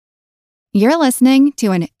You're listening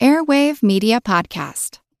to an Airwave Media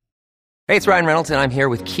Podcast. Hey, it's Ryan Reynolds, and I'm here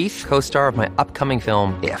with Keith, co-star of my upcoming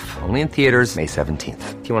film, If, only in theaters May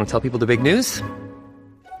 17th. Do you want to tell people the big news?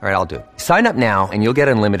 All right, I'll do it. Sign up now and you'll get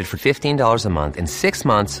unlimited for $15 a month and 6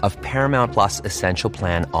 months of Paramount Plus Essential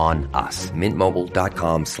Plan on us.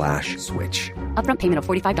 MintMobile.com/switch. Upfront payment of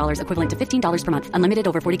 $45 equivalent to $15 per month. Unlimited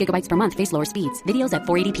over 40 gigabytes per month. Face lower speeds. Videos at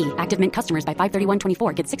 480p. Active Mint customers by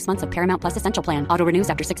 531.24 get 6 months of Paramount Plus Essential Plan. Auto renews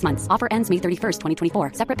after 6 months. Offer ends May 31st,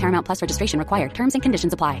 2024. Separate Paramount Plus registration required. Terms and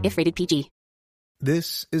conditions apply if rated PG.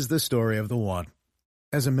 This is the story of the one.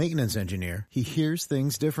 As a maintenance engineer, he hears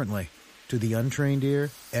things differently. To the untrained ear,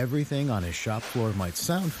 everything on his shop floor might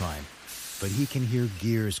sound fine, but he can hear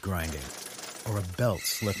gears grinding or a belt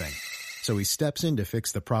slipping. So he steps in to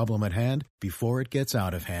fix the problem at hand before it gets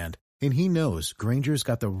out of hand. And he knows Grainger's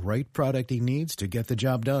got the right product he needs to get the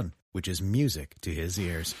job done, which is music to his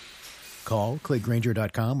ears. Call, click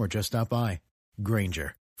Grainger.com, or just stop by.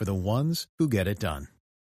 Grainger, for the ones who get it done.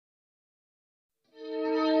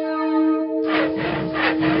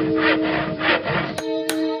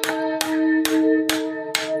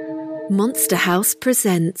 Monster House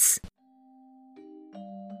presents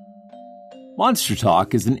Monster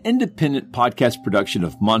Talk is an independent podcast production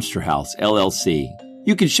of Monster House, LLC.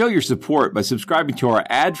 You can show your support by subscribing to our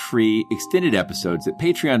ad-free extended episodes at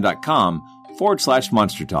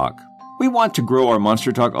patreon.com/Monster Talk. We want to grow our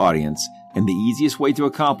Monster Talk audience, and the easiest way to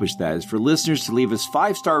accomplish that is for listeners to leave us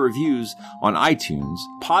 5-star reviews on iTunes.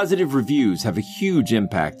 Positive reviews have a huge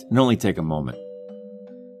impact and only take a moment.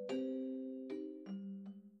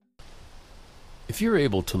 If you're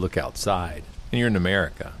able to look outside, and you're in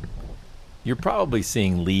America, you're probably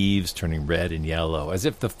seeing leaves turning red and yellow, as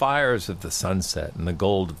if the fires of the sunset and the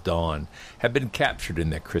gold of dawn have been captured in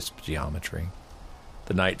their crisp geometry.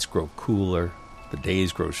 The nights grow cooler, the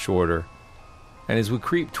days grow shorter, and as we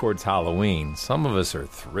creep towards Halloween, some of us are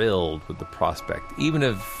thrilled with the prospect, even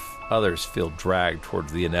if others feel dragged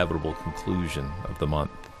towards the inevitable conclusion of the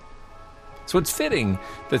month. So it's fitting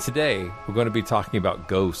that today we're going to be talking about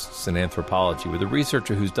ghosts and anthropology with a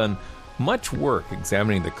researcher who's done much work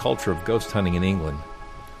examining the culture of ghost hunting in England.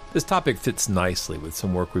 This topic fits nicely with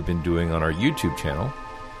some work we've been doing on our YouTube channel,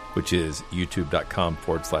 which is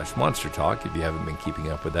youtube.com/Monster Talk, if you haven't been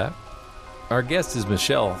keeping up with that. Our guest is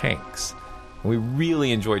Michelle Hanks. We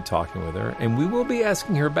really enjoyed talking with her, and we will be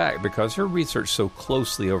asking her back because her research so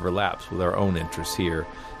closely overlaps with our own interests here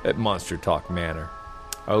at Monster Talk Manor.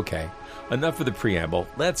 Okay, enough of the preamble.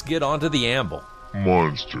 Let's get on to the amble.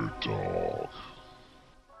 Monster Talk.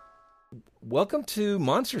 Welcome to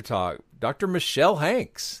Monster Talk, Dr. Michelle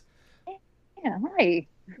Hanks. Yeah, hi.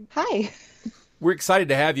 Hi. We're excited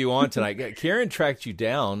to have you on tonight. Karen tracked you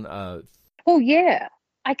down. Oh, yeah.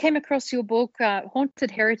 I came across your book,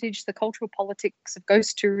 Haunted Heritage, The Cultural Politics of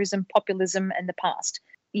Ghost Tourism, Populism, and the Past.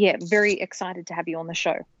 Yeah, very excited to have you on the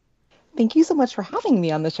show. Thank you so much for having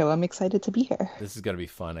me on the show. I'm excited to be here. This is going to be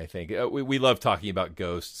fun, I think. We love talking about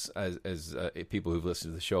ghosts, as people who've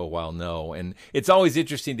listened to the show a while know, and it's always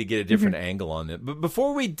interesting to get a different angle on it. But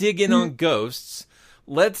before we dig in on ghosts,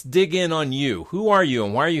 let's dig in on you. Who are you,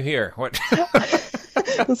 and why are you here? What?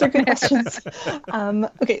 Those are good questions.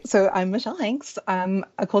 Okay, so I'm Michelle Hanks. I'm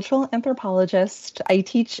a cultural anthropologist. I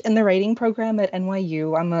teach in the writing program at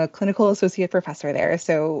NYU. I'm a clinical associate professor there,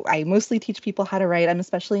 so I mostly teach people how to write. I'm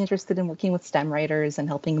especially interested in working with STEM writers and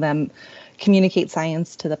helping them communicate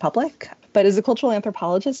science to the public. But as a cultural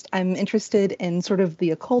anthropologist, I'm interested in sort of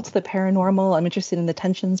the occult, the paranormal. I'm interested in the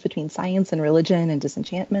tensions between science and religion and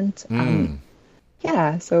disenchantment.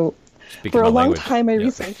 So Speaking for a long language. time, I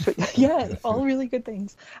researched, all really good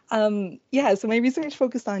things. So my research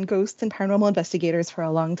focused on ghosts and paranormal investigators for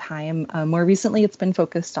a long time. More recently, it's been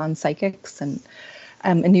focused on psychics and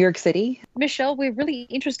in New York City. Michelle, we're really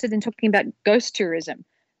interested in talking about ghost tourism.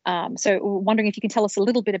 So we're wondering if you can tell us a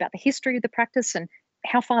little bit about the history of the practice and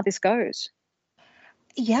how far this goes.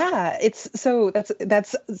 Yeah,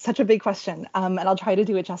 that's such a big question, and I'll try to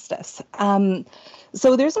do it justice.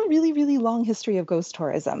 So there's a really, really long history of ghost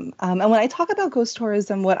tourism. And when I talk about ghost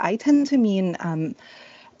tourism, what I tend to mean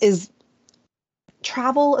is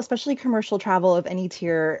travel, especially commercial travel of any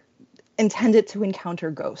tier, intended to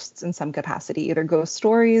encounter ghosts in some capacity, either ghost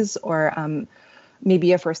stories or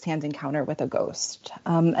maybe a firsthand encounter with a ghost.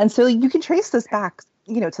 And so you can trace this back,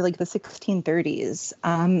 to like the 1630s.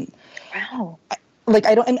 Wow. There's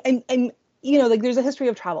a history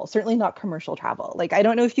of travel, certainly not commercial travel. Like, I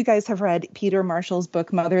don't know if you guys have read Peter Marshall's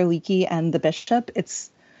book, Mother Leakey and the Bishop.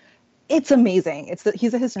 It's amazing.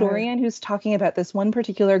 He's a historian who's talking about this one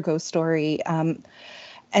particular ghost story.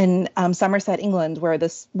 in Somerset, England, where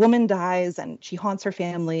this woman dies and she haunts her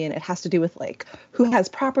family, and it has to do with like who has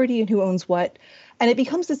property and who owns what. And it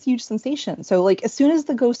becomes this huge sensation. So like as soon as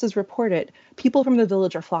the ghost is reported, people from the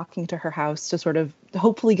village are flocking to her house to sort of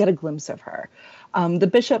hopefully get a glimpse of her. The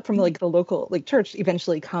bishop from like the local like church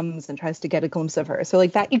eventually comes and tries to get a glimpse of her. So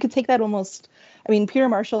like that, you could take that almost, I mean, Peter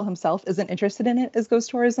Marshall himself isn't interested in it as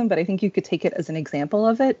ghost tourism, but I think you could take it as an example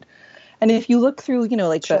of it. And if you look through, you know,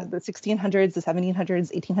 like the 1600s, the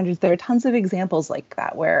 1700s, 1800s, there are tons of examples like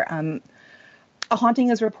that where a haunting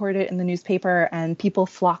is reported in the newspaper and people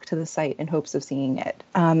flock to the site in hopes of seeing it.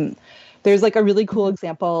 There's like a really cool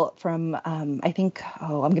example from, I think,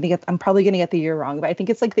 I'm probably going to get the year wrong, but I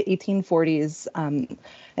think it's like the 1840s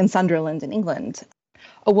in Sunderland in England.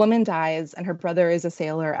 A woman dies and her brother is a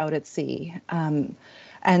sailor out at sea.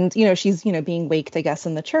 And, you know, she's, you know, being waked, I guess,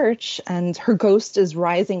 in the church, and her ghost is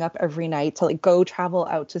rising up every night to like go travel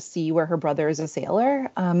out to sea where her brother is a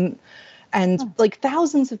sailor. And like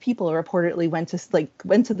thousands of people reportedly went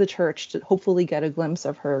to the church to hopefully get a glimpse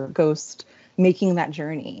of her ghost making that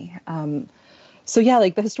journey. So yeah,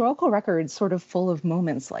 like the historical record's sort of full of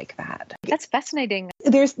moments like that. That's fascinating.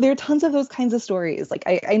 There are tons of those kinds of stories. Like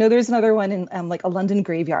I know there's another one in like a London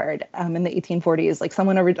graveyard in the 1840s. Like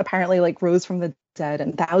someone apparently like rose from the dead,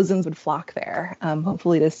 and thousands would flock there,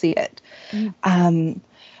 hopefully to see it.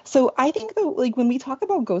 So I think that like when we talk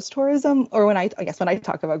about ghost tourism, or when I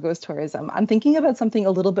talk about ghost tourism, I'm thinking about something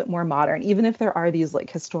a little bit more modern, even if there are these like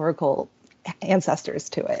historical ancestors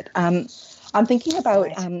to it. I'm thinking about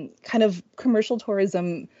kind of commercial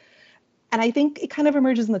tourism, and I think it kind of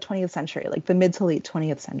emerges in the 20th century, like the mid to late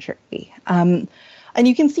 20th century. And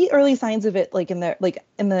you can see early signs of it, like in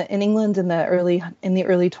England in the early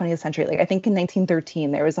 20th century. Like I think in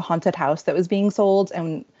 1913 there was a haunted house that was being sold,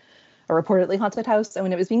 and a reportedly haunted house. And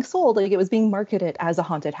when it was being sold, like it was being marketed as a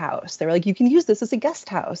haunted house. They were like, you can use this as a guest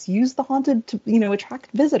house. Use the haunted to, you know,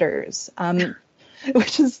 attract visitors.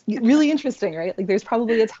 Which is really interesting, right? Like there's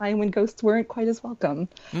probably a time when ghosts weren't quite as welcome.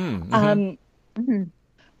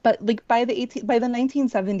 But like by the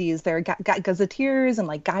 1970s, there got gazetteers and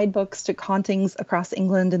like guidebooks to hauntings across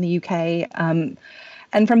England and the UK.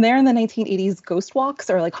 And from there in the 1980s, ghost walks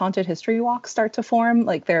or like haunted history walks start to form.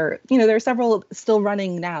 Like there are several still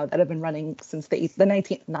running now that have been running since the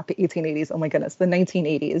 1880s. Oh my goodness, the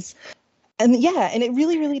 1980s. And yeah, and it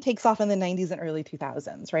really, really takes off in the 90s and early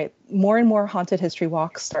 2000s, right? More and more haunted history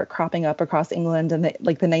walks start cropping up across England in the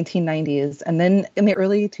 1990s. And then in the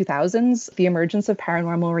early 2000s, the emergence of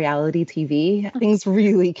paranormal reality TV, things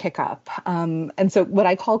really kick up. And so what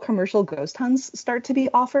I call commercial ghost hunts start to be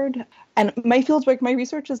offered. And my field work, my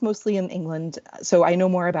research is mostly in England. So I know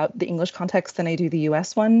more about the English context than I do the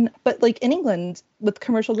US one. But like in England, with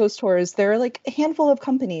commercial ghost tours, there are like a handful of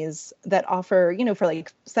companies that offer, you know, for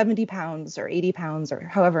like £70 or £80 or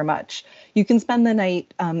however much, you can spend the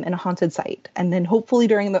night in a haunted site. And then hopefully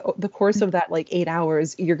during the course of that like 8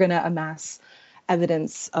 hours, you're going to amass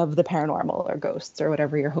evidence of the paranormal or ghosts or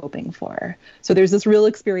whatever you're hoping for. So there's this real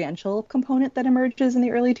experiential component that emerges in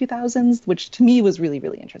the early 2000s, which to me was really,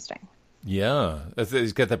 really interesting. Yeah,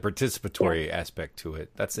 it's got that participatory aspect to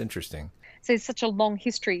it. That's interesting. So there's such a long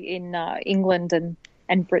history in England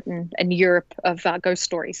and Britain and Europe of ghost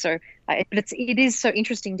stories. So, but it is so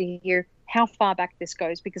interesting to hear how far back this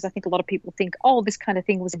goes, because I think a lot of people think, oh, this kind of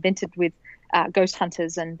thing was invented with ghost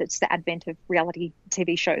hunters, and it's the advent of reality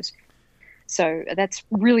TV shows. So that's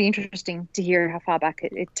really interesting to hear how far back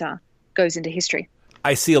it goes into history.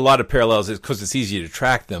 I see a lot of parallels because it's easy to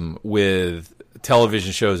track them with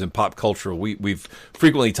television shows and pop culture. We've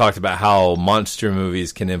frequently talked about how monster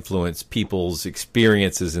movies can influence people's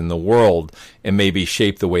experiences in the world and maybe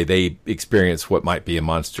shape the way they experience what might be a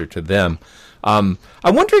monster to them. I'm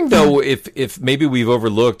wondering, though, if maybe we've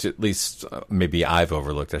overlooked, at least maybe I've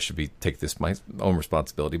overlooked, I should take this my own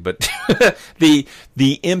responsibility, but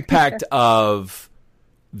the impact of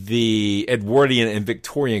the Edwardian and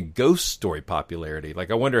Victorian ghost story popularity.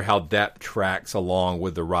 Like, I wonder how that tracks along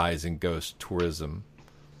with the rise in ghost tourism.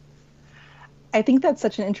 I think that's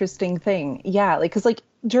such an interesting thing. Yeah, like, because like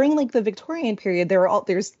during like the Victorian period,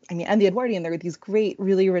 and the Edwardian, there were these great,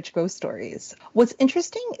 really rich ghost stories. What's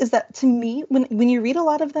interesting is that to me, when you read a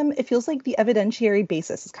lot of them, it feels like the evidentiary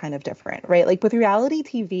basis is kind of different, right? Like with reality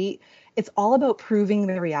TV, it's all about proving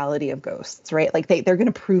the reality of ghosts, right? Like they're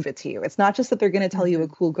going to prove it to you. It's not just that they're going to tell you a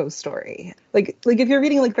cool ghost story. Like if you're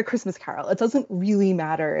reading like The Christmas Carol, it doesn't really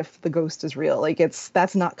matter if the ghost is real. Like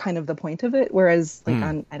that's not kind of the point of it. Whereas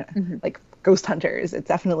like like Ghost Hunters, it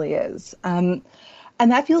definitely is. And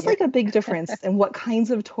that feels like a big difference in what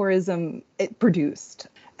kinds of tourism it produced.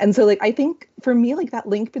 And so like I think for me, like that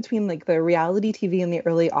link between like the reality TV in the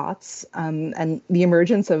early aughts and the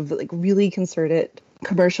emergence of like really concerted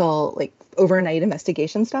commercial like overnight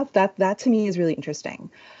investigation stuff, that to me is really interesting.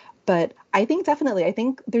 But I think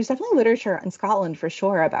there's definitely literature in Scotland for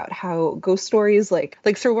sure about how ghost stories like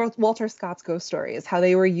Sir Walter Scott's ghost stories, how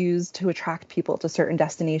they were used to attract people to certain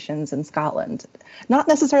destinations in Scotland. Not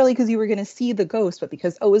necessarily because you were going to see the ghost, but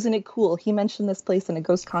because, oh, isn't it cool? He mentioned this place in a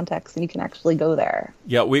ghost context and you can actually go there.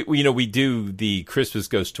 Yeah, we do the Christmas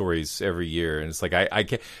ghost stories every year. And it's like, I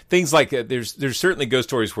can, things like, there's certainly ghost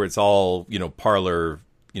stories where it's all, parlor,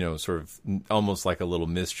 sort of almost like a little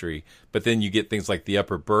mystery. But then you get things like The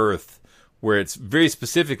Upper Berth, where it's very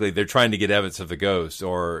specifically they're trying to get evidence of the ghost,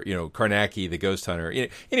 or Carnacki, the ghost hunter.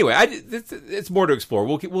 Anyway, it's more to explore.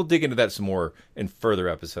 We'll dig into that some more in further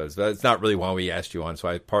episodes. That's not really why we asked you on. So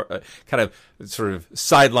I kind of sort of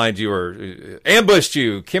sidelined you or ambushed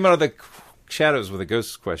you, came out of the shadows with a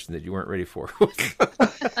ghost question that you weren't ready for.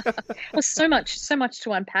 Well, so much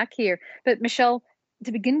to unpack here. But Michelle,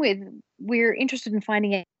 to begin with, we're interested in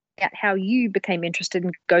finding out how you became interested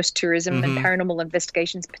in ghost tourism and paranormal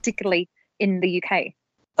investigations, particularly in the UK.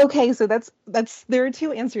 Okay, so there are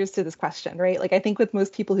two answers to this question, right? Like I think with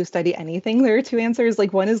most people who study anything, there are two answers.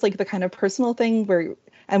 Like one is like the kind of personal thing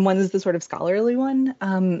and one is the sort of scholarly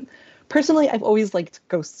one. Personally, I've always liked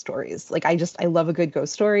ghost stories. Like I love a good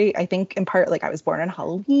ghost story. I think in part, like I was born on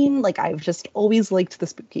Halloween. Like I've just always liked the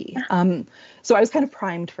spooky. So I was kind of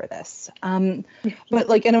primed for this. But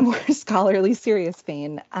like in a more scholarly, serious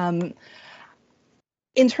vein,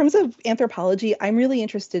 in terms of anthropology, I'm really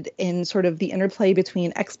interested in sort of the interplay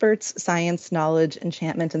between experts, science, knowledge,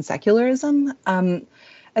 enchantment, and secularism.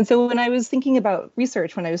 And so when I was thinking about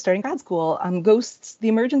research, when I was starting grad school, ghosts, the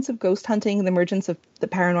emergence of ghost hunting, the emergence of the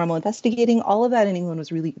paranormal investigating, all of that in England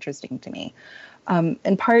was really interesting to me.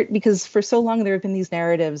 In part because for so long there have been these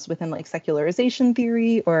narratives within like secularization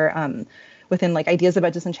theory or within like ideas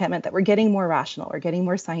about disenchantment that we're getting more rational, we're getting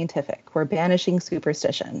more scientific, we're banishing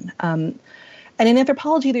superstition. And in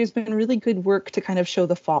anthropology, there's been really good work to kind of show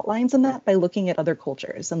the fault lines in that by looking at other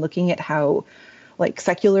cultures and looking at how like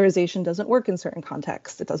secularization doesn't work in certain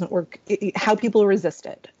contexts. It doesn't work, how people resist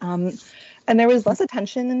it. And there was less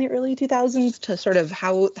attention in the early 2000s to sort of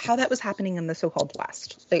how that was happening in the so-called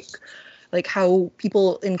West. Like how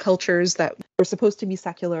people in cultures that were supposed to be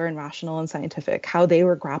secular and rational and scientific, how they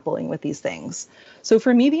were grappling with these things. So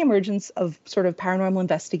for me, the emergence of sort of paranormal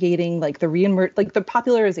investigating, like the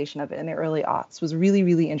popularization of it in the early aughts was really,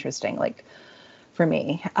 really interesting. Like for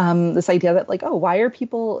me, this idea that like, oh, why are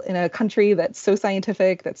people in a country that's so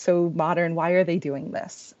scientific, that's so modern, why are they doing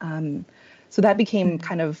this? So that became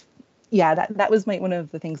kind of, that was one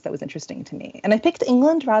of the things that was interesting to me. And I picked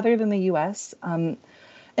England rather than the US,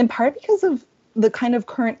 in part because of the kind of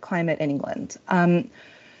current climate in England.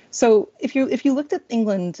 So if you looked at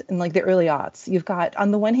England in like the early aughts, you've got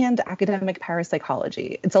on the one hand academic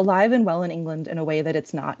parapsychology. It's alive and well in England in a way that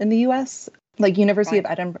it's not in the US. Like University of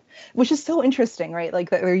Edinburgh, which is so interesting, right? Like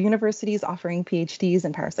there are universities offering PhDs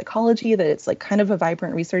in parapsychology, that it's like kind of a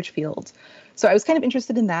vibrant research field. So I was kind of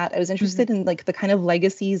interested in that. I was interested in like the kind of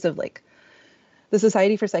legacies of like the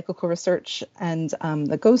Society for Psychical Research and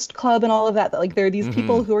the Ghost Club and all of that. That like there are these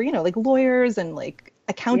people who are, like lawyers and like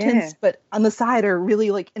accountants, but on the side are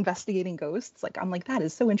really like investigating ghosts. Like I'm like, that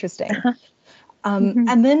is so interesting.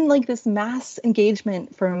 And then like this mass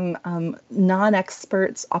engagement from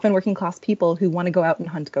non-experts, often working class people who want to go out and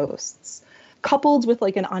hunt ghosts, coupled with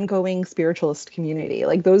like an ongoing spiritualist community.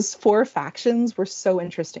 Like those four factions were so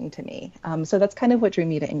interesting to me. So that's kind of what drew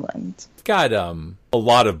me to England. Got a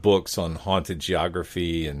lot of books on haunted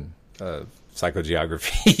geography and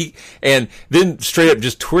psychogeography, and then straight up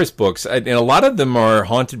just tourist books, and a lot of them are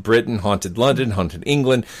haunted Britain, haunted London, haunted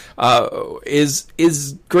England.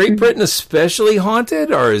 Is Great Britain especially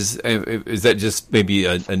haunted, or is that just maybe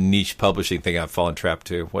a niche publishing thing I've fallen trapped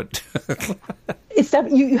to? What? It's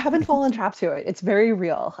you haven't fallen trapped to it. It's very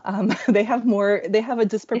real. They have a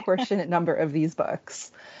disproportionate number of these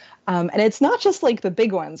books. And it's not just like the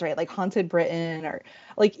big ones, right? Like Haunted Britain, or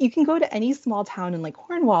like you can go to any small town in like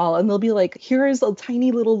Cornwall and they'll be like, here is a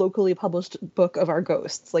tiny little locally published book of our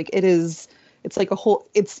ghosts. Like it's like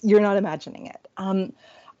you're not imagining it.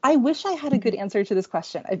 I wish I had a good answer to this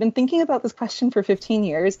question. I've been thinking about this question for 15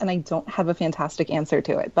 years and I don't have a fantastic answer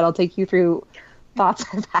to it, but I'll take you through thoughts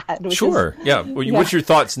I've had. Sure. Yeah. What's your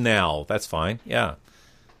thoughts now? That's fine. Yeah.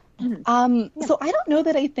 So I don't know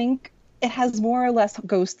that I think it has more or less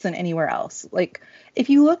ghosts than anywhere else. Like if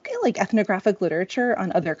you look at like ethnographic literature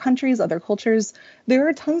on other countries, other cultures, there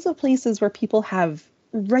are tons of places where people have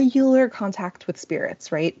regular contact with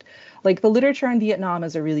spirits, right? Like the literature in Vietnam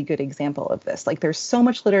is a really good example of this. Like there's so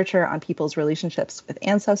much literature on people's relationships with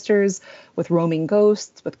ancestors, with roaming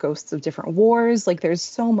ghosts, with ghosts of different wars. Like there's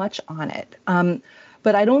so much on it.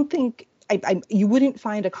 But I don't think you wouldn't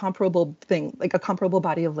find a comparable thing, like a comparable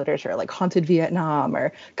body of literature, like Haunted Vietnam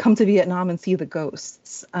or Come to Vietnam and See the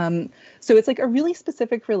Ghosts. So it's like a really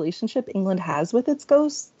specific relationship England has with its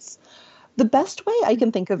ghosts. The best way I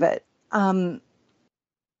can think of it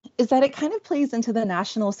is that it kind of plays into the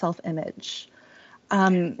national self-image.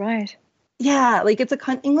 Right. Yeah, like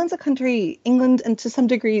England's a country, England and to some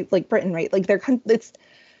degree like Britain, right? Like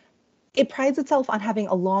it prides itself on having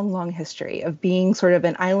a long, long history of being sort of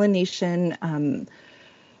an island nation,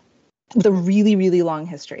 the really, really long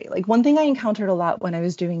history. Like one thing I encountered a lot when I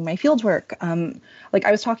was doing my field work, like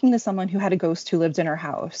I was talking to someone who had a ghost who lived in her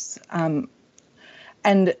house.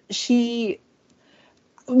 And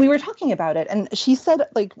we were talking about it, and she said,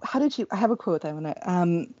 like, I have a quote I want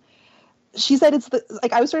to, she said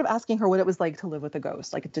I was sort of asking her what it was like to live with a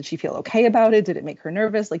ghost. Like, did she feel okay about it? Did it make her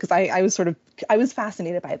nervous? Like, because I was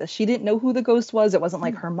fascinated by this. She didn't know who the ghost was. It wasn't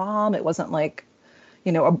like her mom. It wasn't like,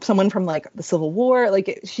 someone from like the Civil War.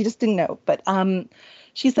 Like she just didn't know. But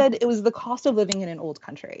she said it was the cost of living in an old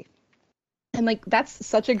country. And like, that's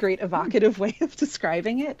such a great evocative way of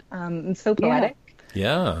describing it. And so poetic.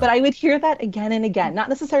 Yeah. But I would hear that again and again, not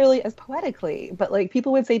necessarily as poetically, but like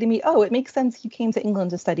people would say to me, oh, it makes sense you came to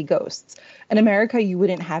England to study ghosts. In America, you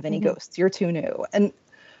wouldn't have any ghosts. You're too new. And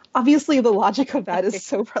obviously the logic of that is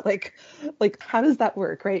so like how does that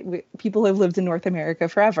work, right? People have lived in North America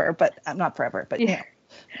forever, but not forever, but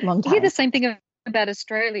long time. I hear the same thing about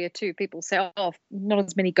Australia too. People say, oh, not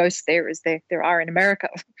as many ghosts there as there are in America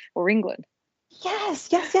or England. Yes.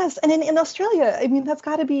 And in Australia, I mean, that's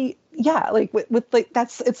got to be, like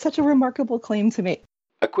it's such a remarkable claim to make.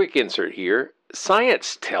 A quick insert here.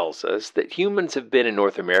 Science tells us that humans have been in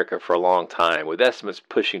North America for a long time, with estimates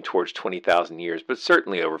pushing towards 20,000 years, but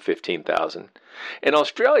certainly over 15,000. And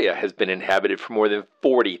Australia has been inhabited for more than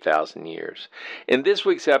 40,000 years. In this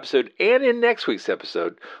week's episode and in next week's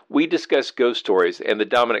episode, we discuss ghost stories and the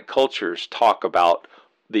dominant cultures talk about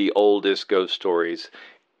the oldest ghost stories.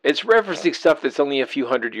 It's referencing stuff that's only a few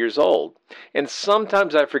hundred years old. And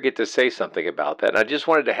sometimes I forget to say something about that. And I just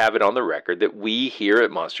wanted to have it on the record that we here at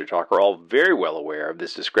Monster Talk are all very well aware of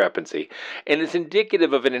this discrepancy. And it's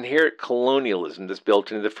indicative of an inherent colonialism that's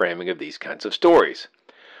built into the framing of these kinds of stories.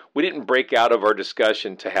 We didn't break out of our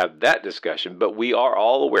discussion to have that discussion, but we are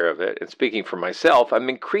all aware of it. And speaking for myself, I'm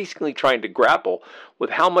increasingly trying to grapple with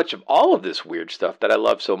how much of all of this weird stuff that I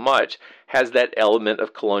love so much has that element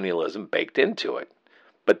of colonialism baked into it.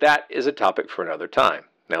 But that is a topic for another time.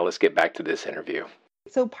 Now let's get back to this interview.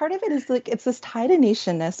 So part of it is like it's this tie to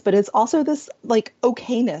nationness, but it's also this like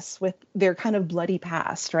okayness with their kind of bloody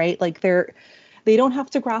past, right? Like they don't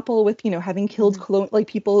have to grapple with, having killed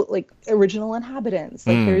people, like original inhabitants.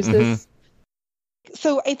 Like there's this.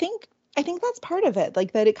 So I think that's part of it,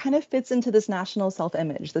 like that it kind of fits into this national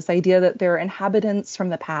self-image, this idea that there are inhabitants from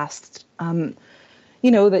the past,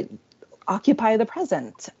 that occupy the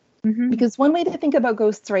present. Because one way to think about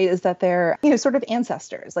ghosts, right, is that they're, sort of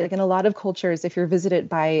ancestors. Like in a lot of cultures, if you're visited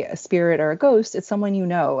by a spirit or a ghost, it's someone you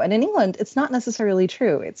know. And in England, it's not necessarily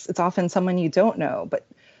true. It's often someone you don't know. But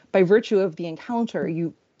by virtue of the encounter,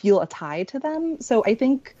 you feel a tie to them. So I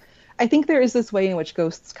think there is this way in which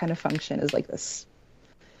ghosts kind of function as like this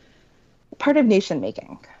part of nation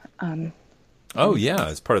making.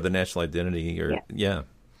 It's part of the national identity. Yeah,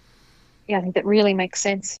 I think that really makes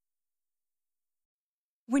sense.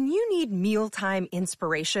 When you need mealtime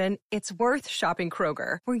inspiration, it's worth shopping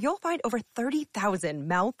Kroger, where you'll find over 30,000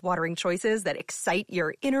 mouth-watering choices that excite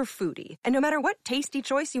your inner foodie. And no matter what tasty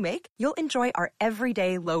choice you make, you'll enjoy our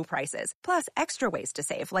everyday low prices, plus extra ways to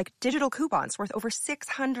save, like digital coupons worth over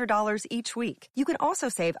 $600 each week. You can also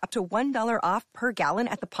save up to $1 off per gallon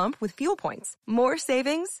at the pump with fuel points. More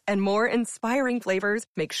savings and more inspiring flavors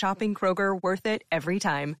make shopping Kroger worth it every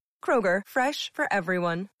time. Kroger, fresh for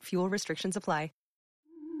everyone. Fuel restrictions apply.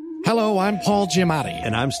 Hello, I'm Paul Giamatti.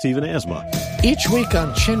 And I'm Stephen Asma. Each week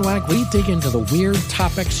on Chinwag, we dig into the weird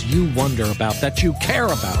topics you wonder about, that you care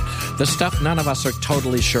about. The stuff none of us are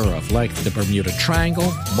totally sure of, like the Bermuda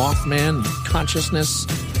Triangle, Mothman, consciousness,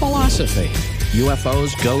 philosophy,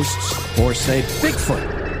 UFOs, ghosts, or, say,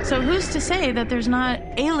 Bigfoot. So who's to say that there's not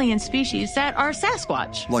alien species that are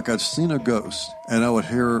Sasquatch? Like I'd seen a ghost, and I would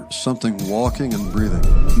hear something walking and breathing.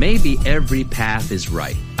 Maybe every path is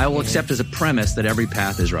right. I will accept as a premise that every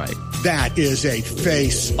path is right. That is a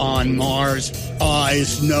face on Mars.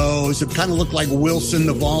 Eyes, nose. It kind of looked like Wilson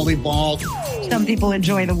the volleyball. Some people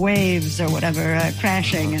enjoy the waves or whatever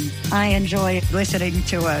crashing, and I enjoy listening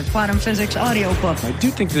to a quantum physics audiobook. I do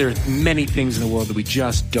think there are many things in the world that we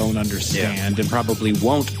just don't understand and probably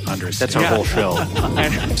won't understand. That's our whole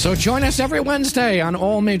show. So join us every Wednesday on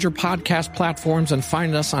all major podcast platforms and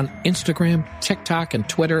find us on Instagram, TikTok, and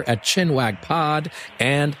Twitter at ChinwagPod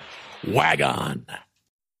and Wagon.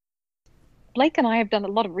 Blake and I have done a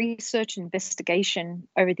lot of research and investigation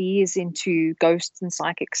over the years into ghosts and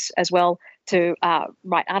psychics as well, to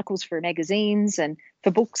write articles for magazines and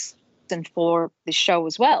for books and for this show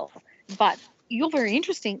as well. But you're very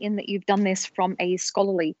interesting in that you've done this from a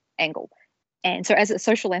scholarly angle. And so as a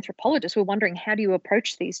social anthropologist, we're wondering, how do you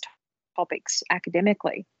approach these topics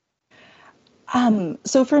academically?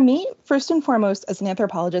 So for me, first and foremost, as an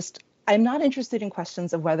anthropologist, I'm not interested in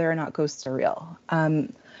questions of whether or not ghosts are real.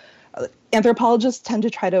 Anthropologists tend to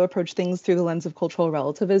try to approach things through the lens of cultural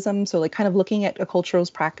relativism. So like kind of looking at a culture's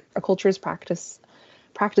practices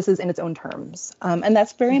in its own terms. And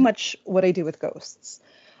that's very much what I do with ghosts.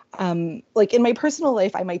 Like in my personal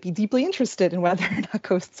life, I might be deeply interested in whether or not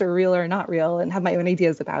ghosts are real or not real and have my own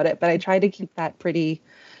ideas about it. But I try to keep that pretty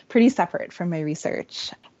separate from my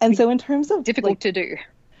research. And so in terms of difficult to do.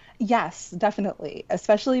 Yes, definitely.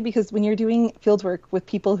 Especially because when you're doing fieldwork with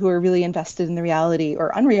people who are really invested in the reality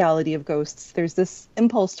or unreality of ghosts, there's this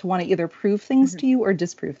impulse to want to either prove things to you or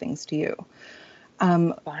disprove things to you,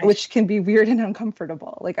 which can be weird and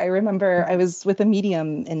uncomfortable. Like I remember I was with a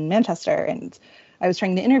medium in Manchester and I was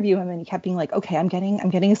trying to interview him and he kept being like, okay, I'm getting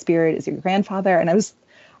a spirit. Is it your grandfather? And I was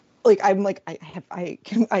like,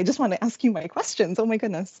 I just want to ask you my questions. Oh my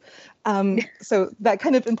goodness. So that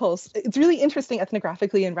kind of impulse, it's really interesting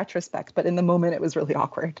ethnographically in retrospect, but in the moment it was really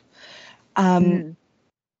awkward.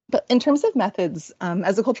 But in terms of methods,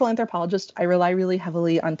 as a cultural anthropologist, I rely really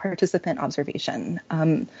heavily on participant observation.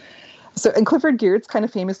 And Clifford Geertz kind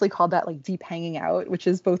of famously called that like deep hanging out, which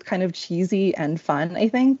is both kind of cheesy and fun, I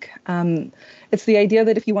think. It's the idea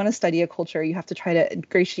that if you want to study a culture, you have to try to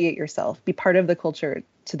ingratiate yourself, be part of the culture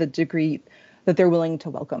to the degree that they're willing to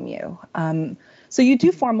welcome you. So you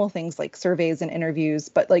do formal things like surveys and interviews,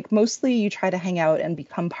 but like mostly you try to hang out and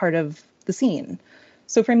become part of the scene.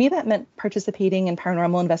 So for me, that meant participating in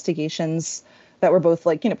paranormal investigations that were both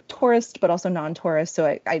like, tourist, but also non-tourist.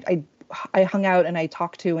 So I hung out and I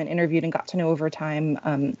talked to and interviewed and got to know over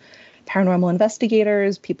time paranormal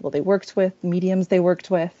investigators, people they worked with, mediums they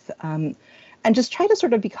worked with, and just try to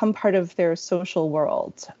sort of become part of their social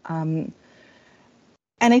world.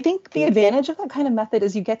 And I think the advantage of that kind of method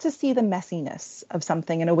is you get to see the messiness of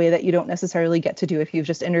something in a way that you don't necessarily get to do if you've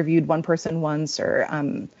just interviewed one person once or,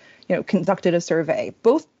 conducted a survey.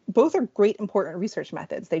 Both are great, important research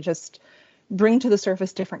methods. They just bring to the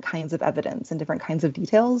surface different kinds of evidence and different kinds of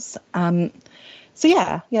details. So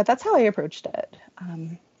yeah, that's how I approached it.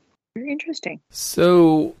 Very interesting.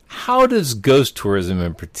 So how does ghost tourism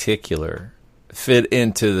in particular fit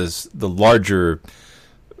into the larger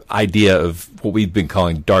idea of what we've been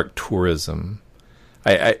calling dark tourism?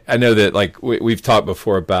 I know that like we've talked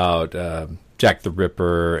before about Jack the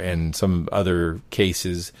Ripper and some other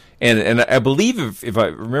cases, and I believe if I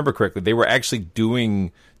remember correctly, they were actually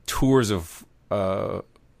doing tours of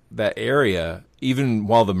that area even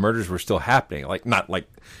while the murders were still happening, like not like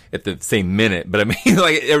at the same minute, but I mean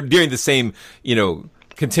like during the same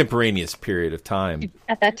contemporaneous period of time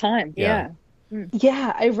at that time.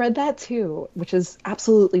 Yeah, I read that too, which is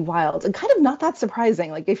absolutely wild and kind of not that surprising.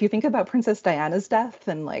 Like if you think about Princess Diana's death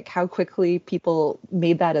and like how quickly people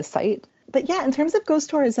made that a site. But yeah, in terms of ghost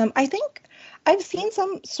tourism, I think I've seen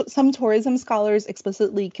some tourism scholars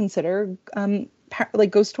explicitly consider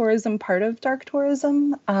like ghost tourism part of dark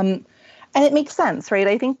tourism. And it makes sense, right?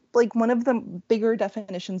 I think like one of the bigger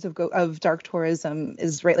definitions of dark tourism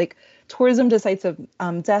is, right, like tourism to sites of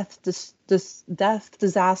death,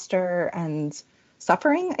 disaster, and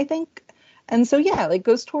suffering, I think. And so, yeah, like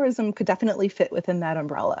ghost tourism could definitely fit within that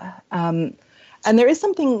umbrella. And there is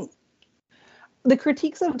something, the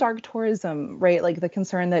critiques of dark tourism, right, like the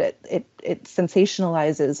concern that it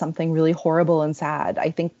sensationalizes something really horrible and sad. I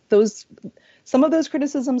think some of those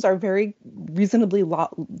criticisms are very reasonably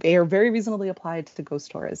applied to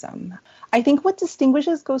ghost tourism. I think what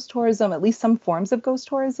distinguishes ghost tourism, at least some forms of ghost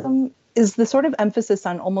tourism, is the sort of emphasis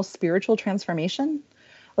on almost spiritual transformation.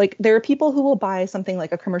 Like there are people who will buy something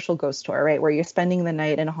like a commercial ghost tour, right, where you're spending the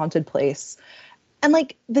night in a haunted place. And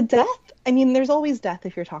like the death, I mean, there's always death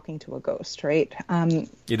if you're talking to a ghost, right?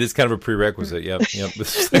 It is kind of a prerequisite. Yep.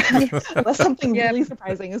 Unless something really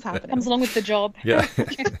surprising is happening. Comes along with the job. Yeah.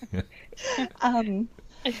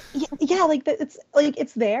 Yeah, like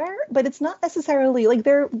it's there, but it's not necessarily like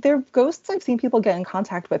they're ghosts I've seen people get in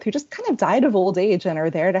contact with who just kind of died of old age and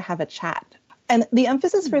are there to have a chat. And the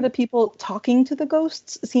emphasis for the people talking to the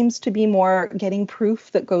ghosts seems to be more getting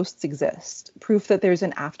proof that ghosts exist, proof that there's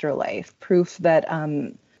an afterlife, proof that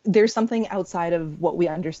there's something outside of what we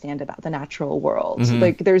understand about the natural world.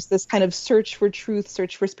 Like there's this kind of search for truth,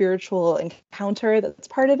 search for spiritual encounter that's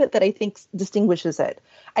part of it that I think distinguishes it.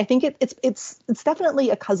 I think it's definitely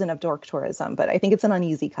a cousin of dork tourism, but I think it's an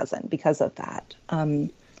uneasy cousin because of that.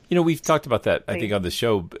 We've talked about that, I think, on the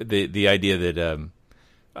show, the idea that,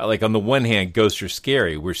 like, on the one hand, ghosts are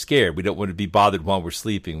scary. We're scared. We don't want to be bothered while we're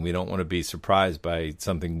sleeping. We don't want to be surprised by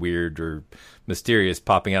something weird or mysterious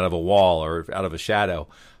popping out of a wall or out of a shadow.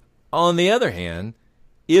 On the other hand,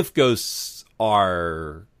 if ghosts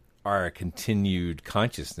are a continued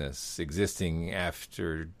consciousness existing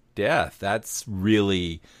after death, that's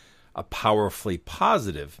really a powerfully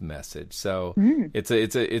positive message. So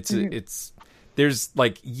it's there's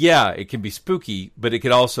like, yeah, it can be spooky, but it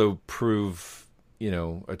could also prove,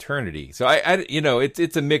 eternity. So I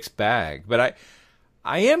it's a mixed bag, but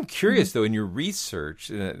I am curious though, in your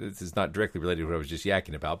research, and this is not directly related to what I was just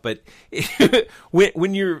yakking about, but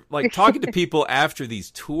when you're like talking to people after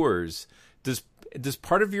these tours, does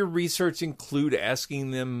part of your research include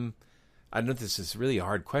asking them, I don't know if this is really a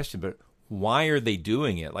hard question, but why are they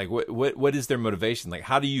doing it? Like what is their motivation? Like,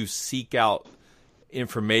 how do you seek out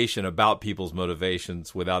information about people's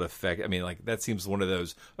motivations without effect? I mean, like, that seems one of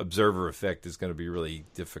those observer effect is going to be really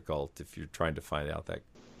difficult if you're trying to find out that.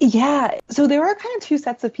 Yeah. So there were kind of two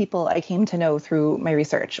sets of people I came to know through my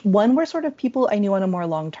research. One were sort of people I knew on a more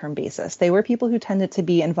long-term basis. They were people who tended to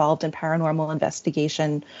be involved in paranormal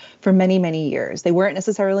investigation for many, many years. They weren't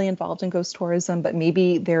necessarily involved in ghost tourism, but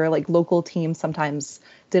maybe their like local team sometimes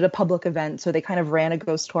did a public event. So they kind of ran a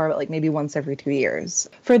ghost tour, but like maybe once every 2 years.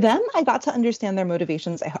 For them, I got to understand their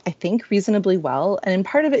motivations, I think, reasonably well. And in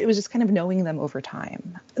part of it was just kind of knowing them over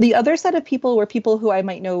time. The other set of people were people who I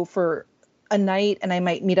might know for a night and I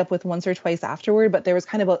might meet up with once or twice afterward, but there was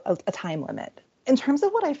kind of a time limit. In terms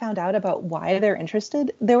of what I found out about why they're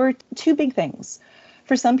interested, there were two big things.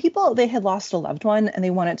 For some people, they had lost a loved one and they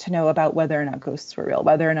wanted to know about whether or not ghosts were real,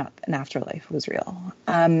 whether or not an afterlife was real.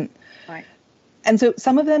 Right. And so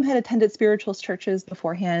some of them had attended spiritual churches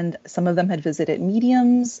beforehand. Some of them had visited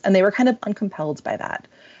mediums, and they were kind of uncompelled by that.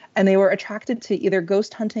 And they were attracted to either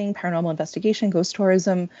ghost hunting, paranormal investigation, ghost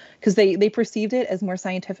tourism, because they perceived it as more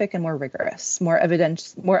scientific and more rigorous, more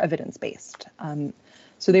evidence-based.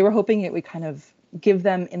 So they were hoping it would kind of give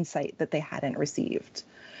them insight that they hadn't received.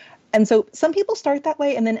 And so some people start that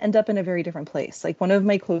way and then end up in a very different place. Like one of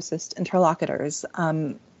my closest interlocutors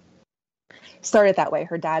started that way.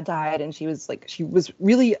 Her dad died, and she was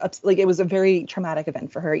really like, it was a very traumatic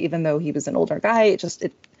event for her, even though he was an older guy. It was,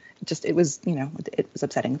 it was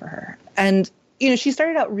upsetting for her. And, she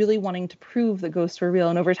started out really wanting to prove that ghosts were real.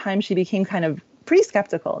 And over time, she became kind of pretty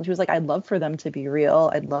skeptical. And she was like, I'd love for them to be real.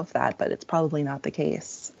 I'd love that, but it's probably not the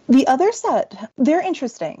case. The other set, they're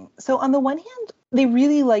interesting. So on the one hand, they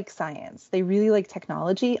really like science. They really like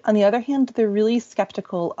technology. On the other hand, they're really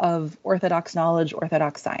skeptical of orthodox knowledge,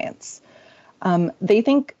 orthodox science. They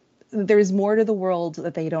think there's more to the world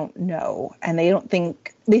that they don't know. And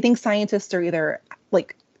they think scientists are either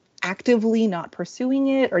like actively not pursuing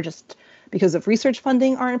it or just because of research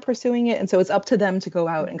funding aren't pursuing it. And so it's up to them to go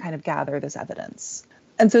out and kind of gather this evidence.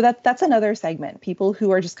 And so that's another segment, people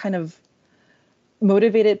who are just kind of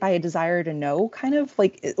motivated by a desire to know, kind of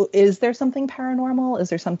like, is there something paranormal? Is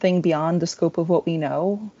there something beyond the scope of what we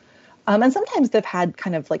know? And sometimes they've had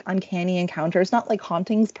kind of like uncanny encounters, not like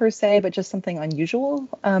hauntings per se, but just something unusual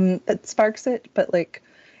that sparks it. But like,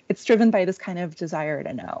 it's driven by this kind of desire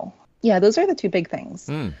to know. Yeah, those are the two big things.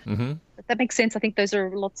 Mm-hmm. That makes sense. I think those are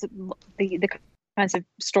lots of the kinds of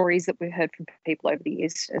stories that we've heard from people over the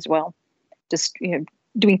years as well. Just,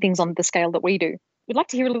 doing things on the scale that we do. We'd like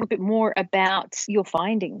to hear a little bit more about your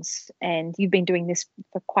findings, and you've been doing this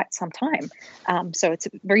for quite some time. So it's a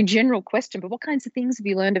very general question, but what kinds of things have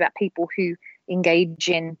you learned about people who engage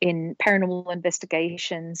in paranormal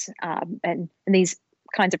investigations and these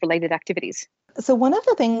kinds of related activities? So one of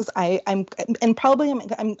the things I'm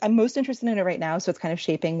most interested in it right now, so it's kind of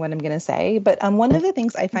shaping what I'm going to say. But one of the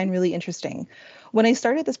things I find really interesting, when I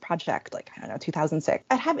started this project, like, I don't know, 2006,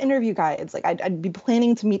 I'd have interview guides. Like I'd be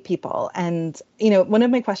planning to meet people. And, one of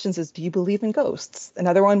my questions is, do you believe in ghosts?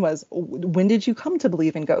 Another one was, when did you come to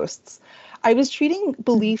believe in ghosts? I was treating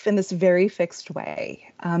belief in this very fixed way.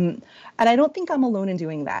 And I don't think I'm alone in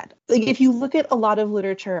doing that. Like, if you look at a lot of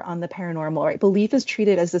literature on the paranormal, right, belief is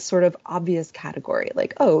treated as this sort of obvious category,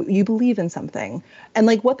 like, oh, you believe in something. And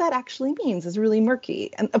like what that actually means is really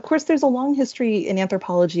murky. And of course, there's a long history in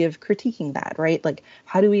anthropology of critiquing that, right? Like,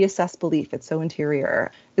 how do we assess belief? It's so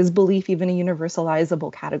interior. Is belief even a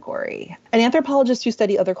universalizable category? And anthropologists who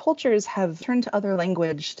study other cultures have turned to other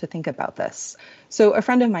language to think about this. So a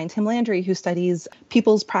friend of mine, Tim Landry, who studies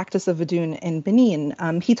people's practice of Vodun in Benin,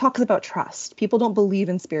 he talks about trust. People don't believe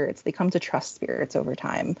in spirits. They come to trust spirits over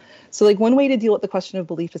time. So like one way to deal with the question of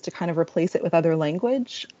belief is to kind of replace it with other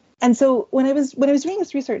language. And so when I was doing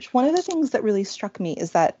this research, one of the things that really struck me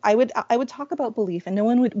is that I would talk about belief and no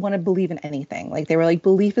one would want to believe in anything. Like they were like,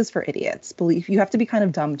 belief is for idiots. Belief, you have to be kind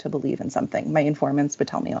of dumb to believe in something. My informants would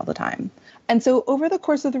tell me all the time. And so over the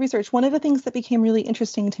course of the research, one of the things that became really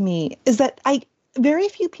interesting to me is that very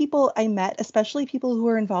few people I met, especially people who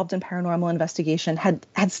were involved in paranormal investigation, had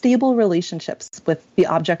stable relationships with the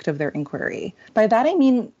object of their inquiry. By that, I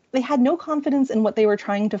mean, they had no confidence in what they were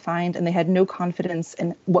trying to find, and they had no confidence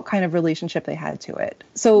in what kind of relationship they had to it.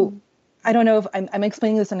 So I don't know if I'm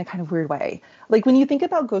explaining this in a kind of weird way. Like when you think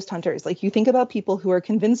about ghost hunters, like you think about people who are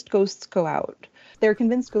convinced ghosts go out. They're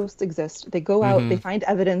convinced ghosts exist. They go out, they find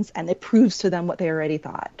evidence, and it proves to them what they already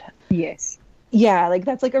thought. Yes. Yeah, like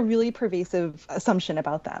that's like a really pervasive assumption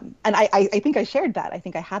about them. And I think I shared that. I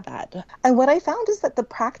think I had that. And what I found is that the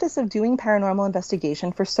practice of doing paranormal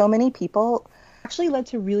investigation for so many people actually led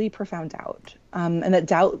to really profound doubt. And that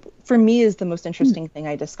doubt, for me, is the most interesting thing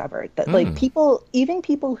I discovered. That like people, even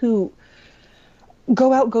people who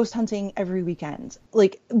go out ghost hunting every weekend,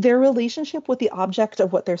 like their relationship with the object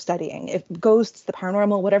of what they're studying, if ghosts, the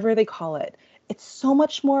paranormal, whatever they call it, it's so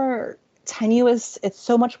much more tenuous, it's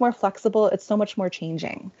so much more flexible, it's so much more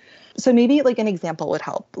changing. So maybe like an example would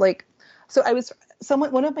help. Like, so I was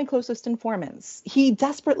one of my closest informants, he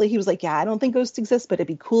was like, yeah, I don't think ghosts exist, but it'd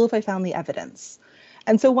be cool if I found the evidence.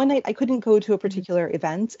 And so one night I couldn't go to a particular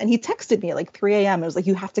event, and he texted me at like 3 a.m. It was like,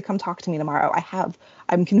 you have to come talk to me tomorrow.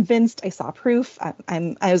 I'm convinced, I saw proof.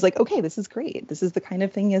 I was like, okay, this is great. This is the kind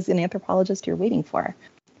of thing as an anthropologist you're waiting for.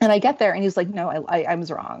 And I get there and he's like, no, I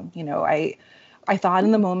was wrong. You know, I thought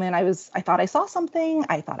in the moment I thought I saw something.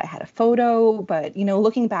 I thought I had a photo, but you know,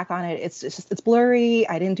 looking back on it, it's blurry.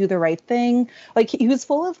 I didn't do the right thing. Like he was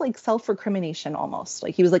full of like self-recrimination almost.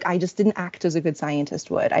 Like he was like, I just didn't act as a good scientist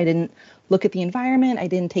would. I didn't look at the environment. I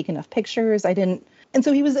didn't take enough pictures. And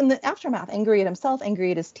so he was in the aftermath, angry at himself,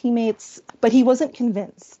 angry at his teammates, but he wasn't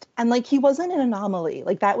convinced. And like, he wasn't an anomaly.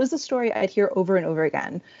 Like that was the story I'd hear over and over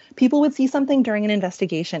again. People would see something during an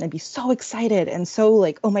investigation and be so excited and so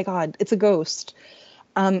like, oh my God, it's a ghost.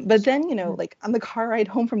 But then, you know, like on the car ride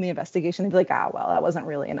home from the investigation, they'd be like, well, that wasn't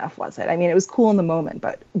really enough, was it? I mean, it was cool in the moment,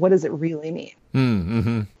 but what does it really mean?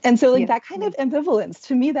 Mm-hmm. And so like that kind of ambivalence,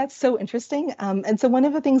 to me, that's so interesting. And so one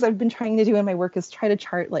of the things I've been trying to do in my work is try to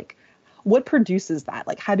chart like, what produces that?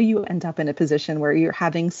 Like, how do you end up in a position where you're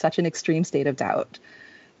having such an extreme state of doubt?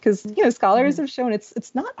 Because, you know, scholars have shown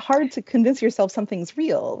it's not hard to convince yourself something's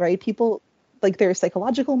real, right? People, like, there are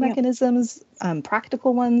psychological mechanisms,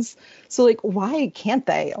 practical ones. So, like, why can't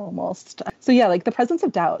they almost? So, yeah, like the presence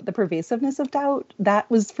of doubt, the pervasiveness of doubt, that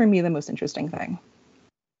was, for me, the most interesting thing.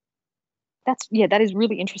 That is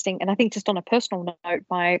really interesting. And I think just on a personal note,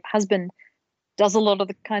 my husband does a lot of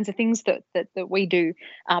the kinds of things that we do,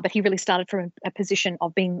 but he really started from a position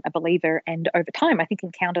of being a believer, and over time I think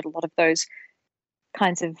encountered a lot of those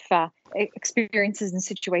kinds of experiences and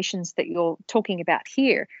situations that you're talking about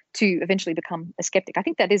here to eventually become a skeptic. I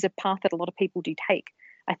think that is a path that a lot of people do take.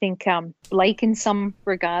 I think Blake in some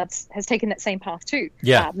regards has taken that same path too,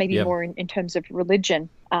 maybe more in terms of religion,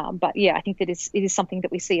 but yeah, I think that it is something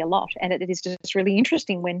that we see a lot, and it is just really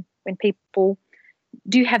interesting when people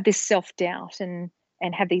do have this self-doubt and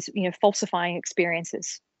have these, you know, falsifying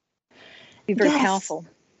experiences. Be very powerful.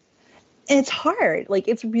 And it's hard. Like,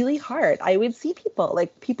 it's really hard. I would see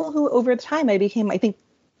people who over time I became, I think,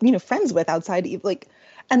 you know, friends with outside, like,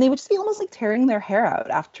 and they would just be almost like tearing their hair out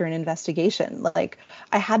after an investigation. Like,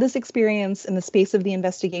 I had this experience in the space of the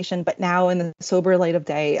investigation, but now in the sober light of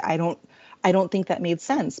day, I don't think that made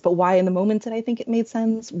sense. But why in the moment did I think it made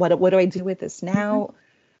sense? What do I do with this now?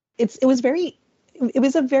 It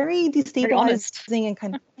was a very destabilizing and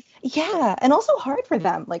kind of, and also hard for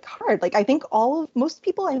them, like hard. Like I think most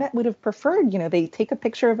people I met would have preferred, you know, they take a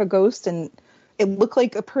picture of a ghost and it looked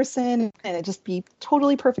like a person and it just be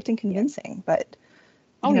totally perfect and convincing. But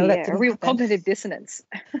you know, that a real cognitive dissonance.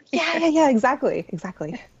 Yeah, exactly.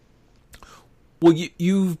 Well,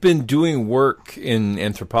 you've been doing work in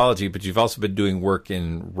anthropology, but you've also been doing work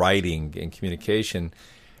in writing and communication.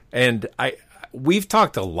 And we've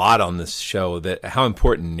talked a lot on this show that how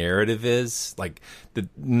important narrative is. Like,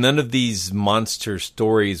 none of these monster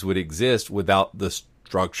stories would exist without the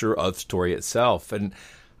structure of story itself. And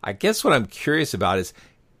I guess what I'm curious about is,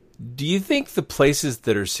 do you think the places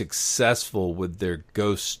that are successful with their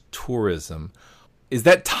ghost tourism, is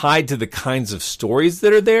that tied to the kinds of stories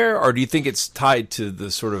that are there? Or do you think it's tied to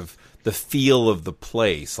the sort of the feel of the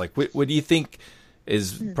place? Like, what do you think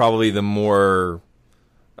is probably the more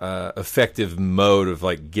effective mode of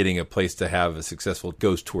like getting a place to have a successful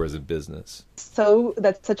ghost tourism business? So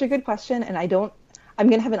that's such a good question. And I'm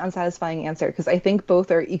going to have an unsatisfying answer because I think both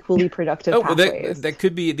are equally productive pathways. Well, that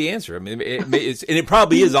could be the answer. I mean, it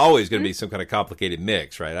probably is always going to be some kind of complicated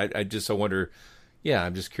mix, right? I wonder. Yeah,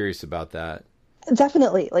 I'm just curious about that.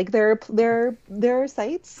 Definitely. Like there are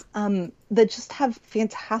sites that just have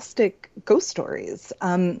fantastic ghost stories.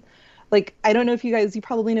 Like, I don't know if you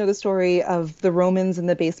probably know the story of the Romans in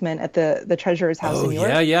the basement at the treasurer's house in New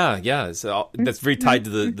York. Yeah. So that's very tied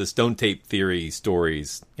to the stone tape theory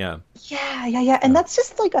stories. Yeah. Yeah. And that's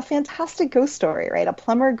just like a fantastic ghost story, right?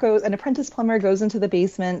 An apprentice plumber goes into the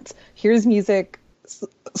basement, hears music,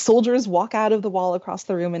 soldiers walk out of the wall across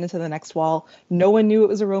the room and into the next wall. No one knew it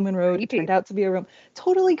was a Roman road. It turned out to be a Roman.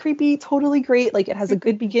 Totally creepy, totally great. Like, it has a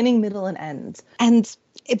good beginning, middle, and end. And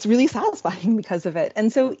it's really satisfying because of it.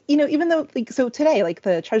 And so, even though, today, like,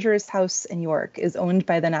 the Treasurer's House in York is owned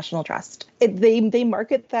by the National Trust. They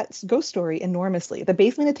market that ghost story enormously. The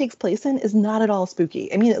basement it takes place in is not at all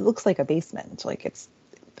spooky. I mean, it looks like a basement. Like,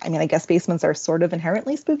 I guess basements are sort of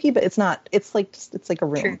inherently spooky, but it's not. It's like a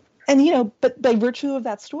room. Sure. And, but by virtue of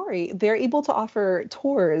that story, they're able to offer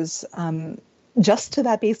tours just to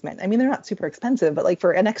that basement. I mean, they're not super expensive, but like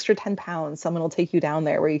for an extra £10, someone will take you down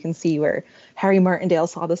there where you can see where Harry Martindale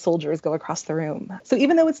saw the soldiers go across the room. So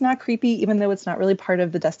even though it's not creepy, even though it's not really part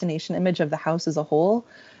of the destination image of the house as a whole,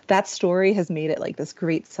 that story has made it like this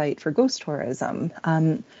great site for ghost tourism.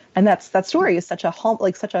 And that story is such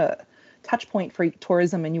a touch point for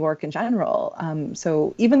tourism in New York in general.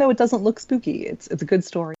 So even though it doesn't look spooky, it's a good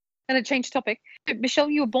story. And to change topic, Michelle,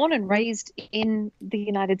 you were born and raised in the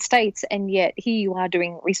United States, and yet here you are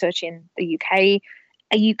doing research in the UK.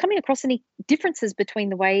 Are you coming across any differences between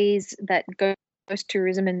the ways that ghost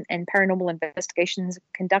tourism and paranormal investigations are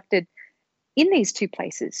conducted in these two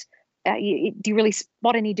places? Do you really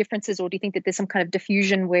spot any differences, or do you think that there's some kind of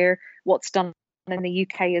diffusion where what's done in the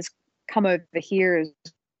UK has come over here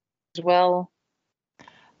as well?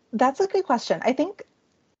 That's a good question. I think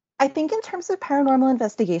in terms of paranormal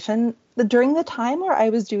investigation, during the time where I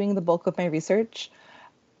was doing the bulk of my research,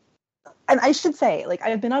 and I should say, like,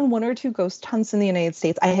 I've been on one or two ghost hunts in the United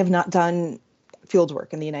States. I have not done field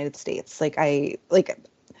work in the United States. I'm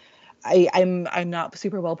not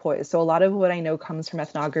super well poised. So a lot of what I know comes from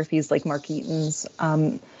ethnographies like Mark Eaton's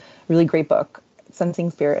really great book,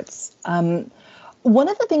 Sensing Spirits. One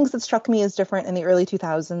of the things that struck me as different in the early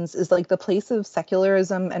 2000s is like the place of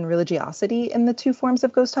secularism and religiosity in the two forms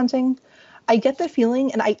of ghost hunting. I get the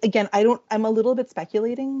feeling, and I'm a little bit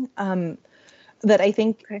speculating, that I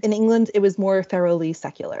think in England it was more thoroughly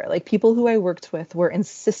secular. Like, people who I worked with were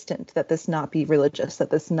insistent that this not be religious,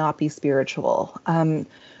 that this not be spiritual.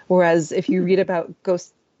 Whereas if you read about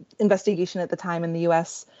ghost investigation at the time in the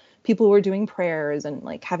US, people were doing prayers and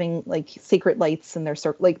like having like sacred lights in their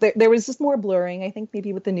circle. Like there was just more blurring, I think,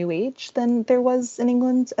 maybe with the New Age than there was in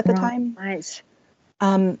England at the time. Nice.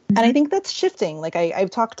 And I think that's shifting. Like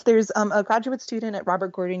I've talked, there's a graduate student at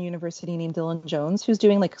Robert Gordon University named Dylan Jones, who's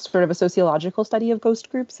doing like sort of a sociological study of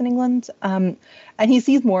ghost groups in England. And he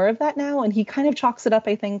sees more of that now. And he kind of chalks it up,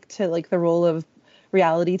 I think, to like the role of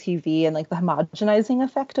reality TV and like the homogenizing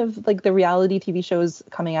effect of like the reality TV shows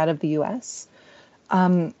coming out of the US.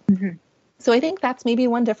 So I think that's maybe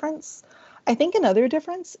one difference. I think another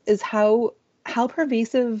difference is how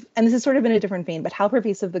pervasive, and this is sort of in a different vein, but how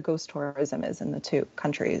pervasive the ghost tourism is in the two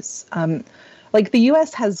countries. Like the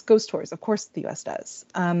US has ghost tours, of course the US does,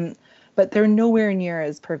 but they're nowhere near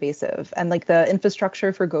as pervasive. And like the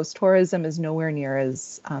infrastructure for ghost tourism is nowhere near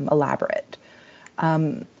as elaborate.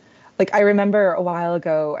 Like I remember a while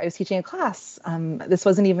ago, I was teaching a class. This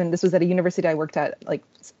was at a university I worked at like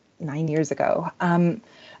 9 years ago. And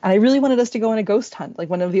I really wanted us to go on a ghost hunt, like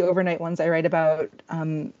one of the overnight ones I write about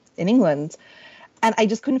in England. And I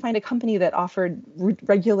just couldn't find a company that offered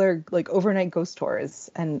regular like overnight ghost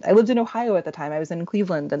tours. And I lived in Ohio at the time. I was in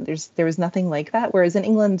Cleveland, and there was nothing like that. Whereas in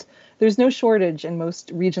England, there's no shortage in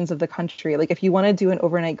most regions of the country. Like if you want to do an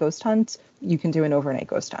overnight ghost hunt, you can do an overnight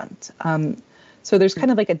ghost hunt. So there's kind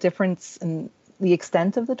of like a difference in the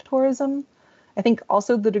extent of the tourism. I think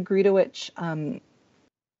also the degree to which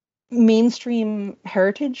mainstream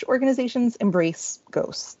heritage organizations embrace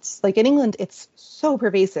ghosts. Like in England, it's so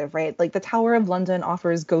pervasive, right? Like the Tower of London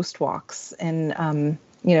offers ghost walks in,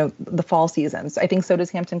 the fall seasons. I think so does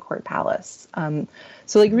Hampton Court Palace.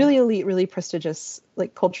 So like really elite, really prestigious,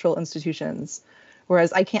 like cultural institutions.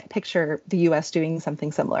 Whereas I can't picture the US doing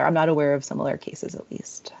something similar. I'm not aware of similar cases, at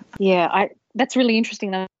least. Yeah, that's really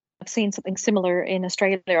interesting. I've seen something similar in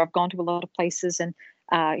Australia. I've gone to a lot of places and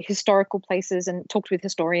historical places and talked with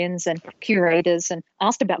historians and curators and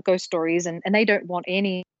asked about ghost stories, and they don't want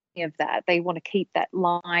any of that. They want to keep that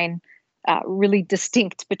line really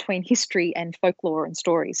distinct between history and folklore and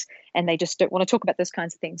stories, and they just don't want to talk about those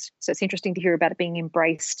kinds of things. So it's interesting to hear about it being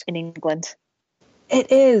embraced in England.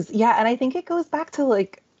 It is, yeah, and I think it goes back to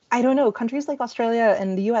like, I don't know, countries like Australia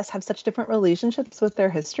and the US have such different relationships with their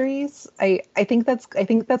histories. I think that's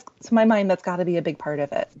to my mind, that's got to be a big part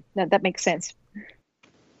of it. No, that makes sense.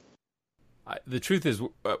 The truth is,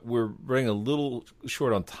 we're running a little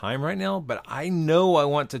short on time right now, but I know I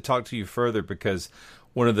want to talk to you further because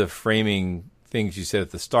one of the framing things you said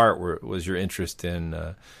at the start was your interest in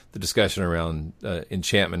the discussion around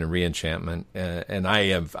enchantment and reenchantment, and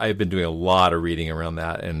I've been doing a lot of reading around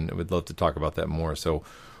that, and would love to talk about that more. So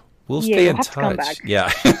we'll stay in touch. Yeah,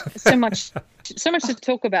 so much to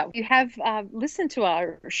talk about. You have listened to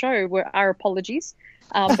our show. Our apologies.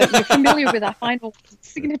 But you're familiar with our final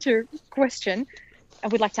signature question. I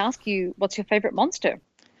would like to ask you, what's your favorite monster?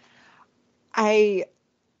 I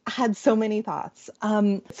had so many thoughts.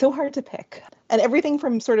 So hard to pick. And everything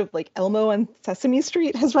from sort of like Elmo on Sesame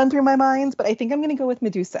Street has run through my mind, but I think I'm going to go with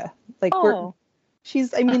Medusa. Like,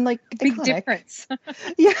 she's, I mean, like, big iconic. Difference.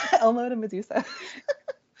 Yeah, Elmo to Medusa.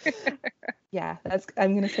 Yeah,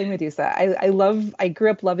 I'm going to say Medusa. I grew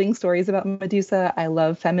up loving stories about Medusa. I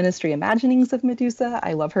love feminist reimaginings of Medusa.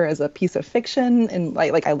 I love her as a piece of fiction. And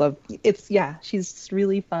she's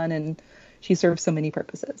really fun and she serves so many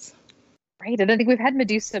purposes. Right. I don't think we've had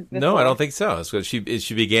Medusa before. No, I don't think so. So she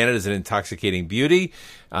began it as an intoxicating beauty.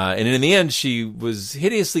 And in the end, she was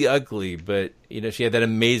hideously ugly, but, she had that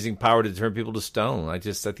amazing power to turn people to stone. I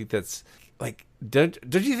think that's like, don't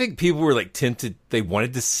you think people were like tempted? They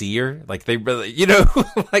wanted to see her, like they,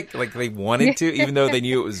 like they wanted to, even though they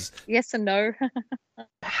knew it was. Yes and no.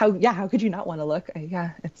 How could you not want to look?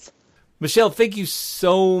 It's. Michelle, thank you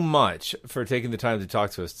so much for taking the time to talk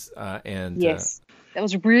to us. Yes, that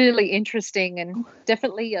was really interesting and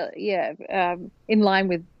definitely, in line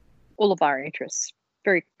with all of our interests.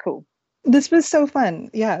 Very cool. This was so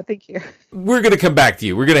fun. Yeah, thank you. We're going to come back to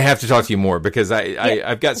you. We're going to have to talk to you more because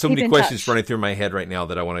I've got so many questions running through my head right now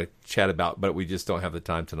that I want to chat about, but we just don't have the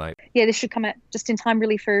time tonight. Yeah, this should come out just in time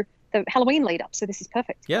really for the Halloween lead up, so this is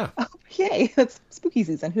perfect. Yeah. Oh, yay. That's spooky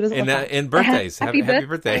season. Who doesn't love that? And birthdays. Happy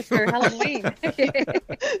birthday. For Halloween.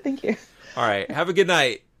 Thank you. All right. Have a good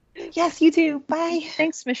night. Yes, you too. Bye.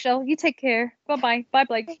 Thanks, Michelle. You take care. Bye-bye. Bye,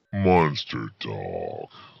 Blake. Monster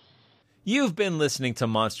Talk. You've been listening to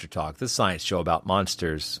Monster Talk, the science show about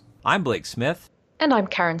monsters. I'm Blake Smith. And I'm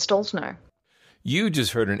Karen Stolzno. You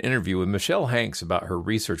just heard an interview with Michelle Hanks about her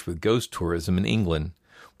research with ghost tourism in England.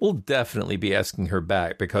 We'll definitely be asking her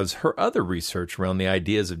back because her other research around the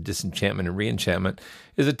ideas of disenchantment and reenchantment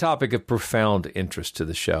is a topic of profound interest to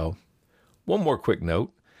the show. One more quick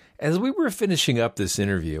note. As we were finishing up this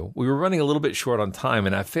interview, we were running a little bit short on time,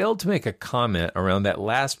 and I failed to make a comment around that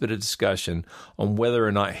last bit of discussion on whether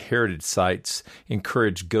or not heritage sites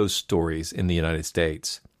encourage ghost stories in the United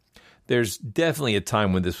States. There's definitely a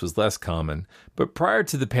time when this was less common, but prior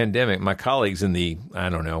to the pandemic, my colleagues in the,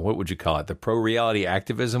 the pro-reality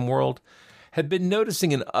activism world had been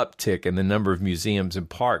noticing an uptick in the number of museums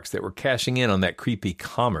and parks that were cashing in on that creepy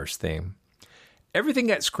commerce theme. Everything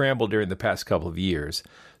got scrambled during the past couple of years,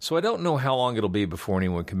 so I don't know how long it'll be before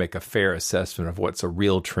anyone can make a fair assessment of what's a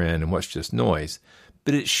real trend and what's just noise,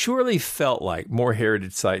 but it surely felt like more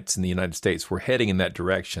heritage sites in the United States were heading in that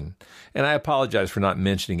direction, and I apologize for not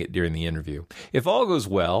mentioning it during the interview. If all goes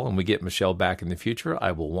well and we get Michelle back in the future,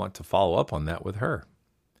 I will want to follow up on that with her.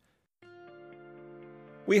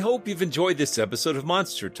 We hope you've enjoyed this episode of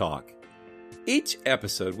Monster Talk. Each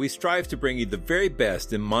episode, we strive to bring you the very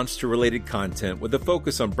best in monster-related content with a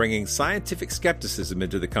focus on bringing scientific skepticism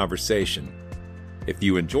into the conversation. If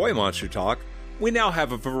you enjoy Monster Talk, we now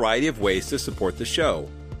have a variety of ways to support the show,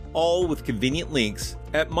 all with convenient links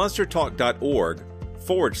at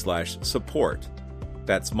monstertalk.org/support.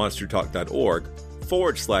 That's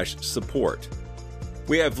monstertalk.org/support.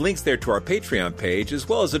 We have links there to our Patreon page as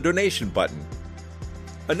well as a donation button.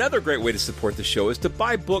 Another great way to support the show is to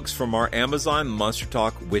buy books from our Amazon Monster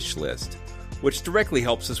Talk wish list, which directly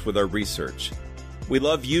helps us with our research. We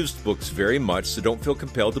love used books very much, so don't feel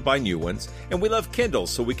compelled to buy new ones. And we love Kindle,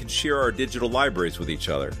 so we can share our digital libraries with each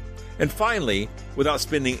other. And finally, without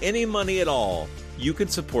spending any money at all, you can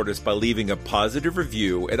support us by leaving a positive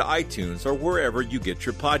review at iTunes or wherever you get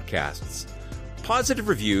your podcasts. Positive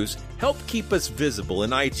reviews help keep us visible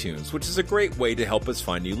in iTunes, which is a great way to help us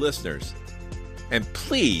find new listeners. And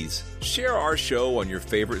please share our show on your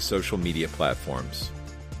favorite social media platforms.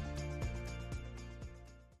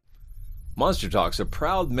 Monster Talk's a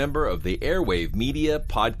proud member of the Airwave Media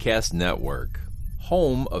Podcast Network,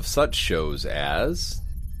 home of such shows as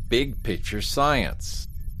Big Picture Science,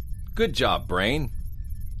 Good Job, Brain,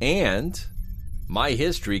 and My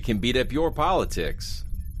History Can Beat Up Your Politics.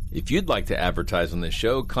 If you'd like to advertise on this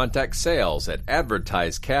show, contact sales at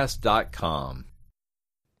advertisecast.com.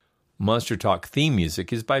 Monster Talk theme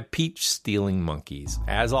music is by Peach Stealing Monkeys.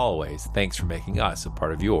 As always, thanks for making us a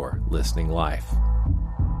part of your listening life.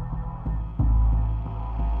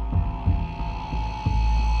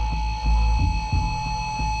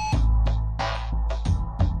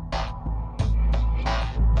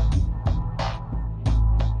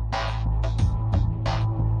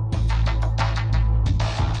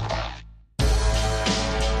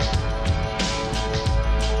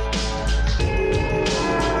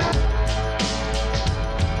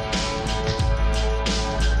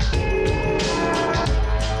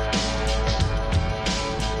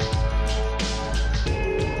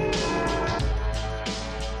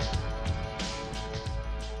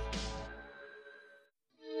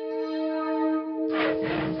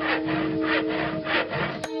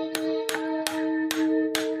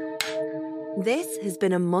 This has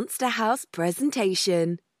been a Monster House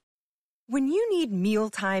presentation. When you need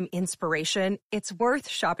mealtime inspiration, it's worth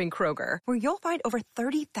shopping Kroger, where you'll find over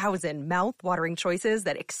 30,000 mouth-watering choices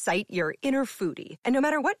that excite your inner foodie. And no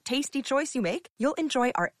matter what tasty choice you make, you'll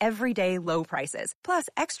enjoy our everyday low prices, plus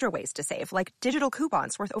extra ways to save, like digital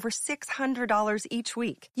coupons worth over $600 each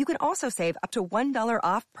week. You can also save up to $1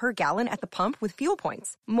 off per gallon at the pump with fuel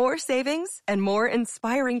points. More savings and more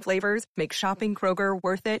inspiring flavors make shopping Kroger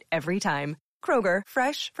worth it every time. Kroger,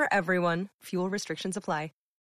 fresh for everyone. Fuel restrictions apply.